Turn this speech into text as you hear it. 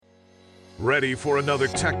Ready for another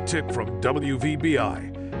tech tip from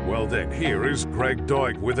WVBI? Well then, here is Greg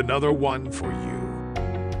Doig with another one for you.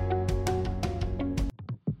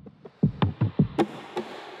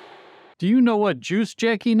 Do you know what juice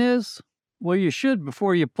jacking is? Well, you should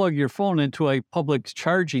before you plug your phone into a public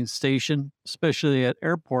charging station, especially at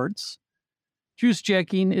airports. Juice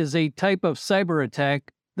jacking is a type of cyber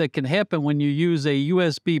attack that can happen when you use a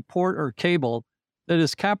USB port or cable that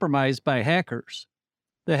is compromised by hackers.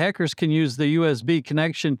 The hackers can use the USB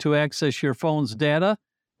connection to access your phone's data,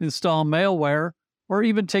 install malware, or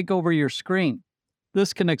even take over your screen.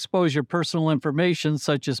 This can expose your personal information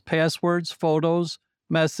such as passwords, photos,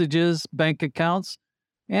 messages, bank accounts,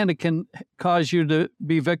 and it can cause you to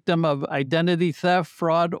be victim of identity theft,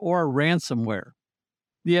 fraud, or ransomware.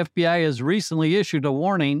 The FBI has recently issued a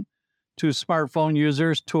warning to smartphone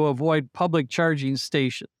users to avoid public charging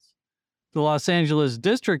stations. The Los Angeles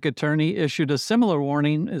District Attorney issued a similar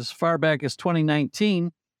warning as far back as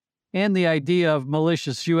 2019, and the idea of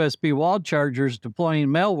malicious USB wall chargers deploying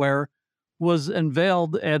malware was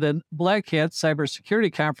unveiled at a Black Hat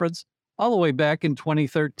cybersecurity conference all the way back in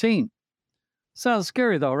 2013. Sounds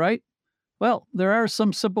scary though, right? Well, there are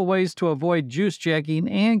some simple ways to avoid juice jacking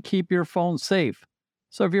and keep your phone safe.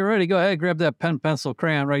 So if you're ready, go ahead, grab that pen, pencil,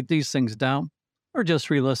 crayon, write these things down, or just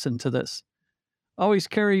re-listen to this. Always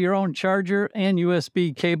carry your own charger and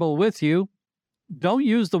USB cable with you. Don't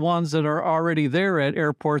use the ones that are already there at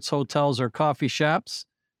airports, hotels, or coffee shops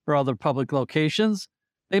or other public locations.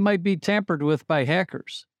 They might be tampered with by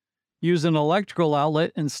hackers. Use an electrical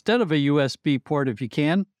outlet instead of a USB port if you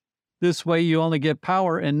can. This way you only get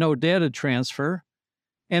power and no data transfer.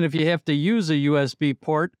 And if you have to use a USB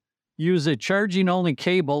port, use a charging-only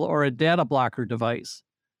cable or a data blocker device.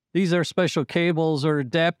 These are special cables or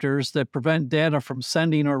adapters that prevent data from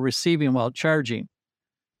sending or receiving while charging.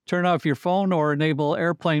 Turn off your phone or enable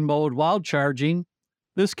airplane mode while charging.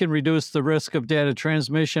 This can reduce the risk of data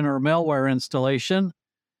transmission or malware installation.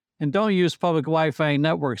 And don't use public Wi-Fi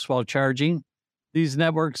networks while charging. These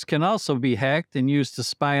networks can also be hacked and used to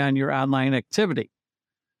spy on your online activity.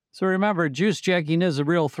 So remember, juice jacking is a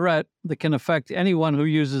real threat that can affect anyone who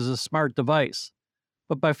uses a smart device.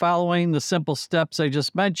 But by following the simple steps I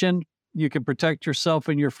just mentioned, you can protect yourself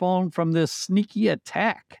and your phone from this sneaky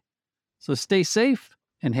attack. So stay safe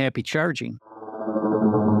and happy charging.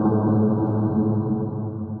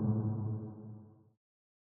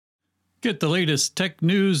 Get the latest tech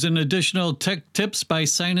news and additional tech tips by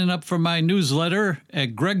signing up for my newsletter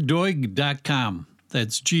at gregdoig.com.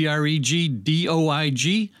 That's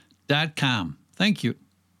GREGDOIG.com. Thank you.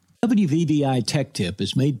 WVBI Tech Tip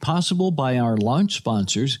is made possible by our launch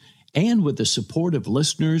sponsors and with the support of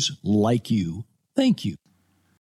listeners like you. Thank you.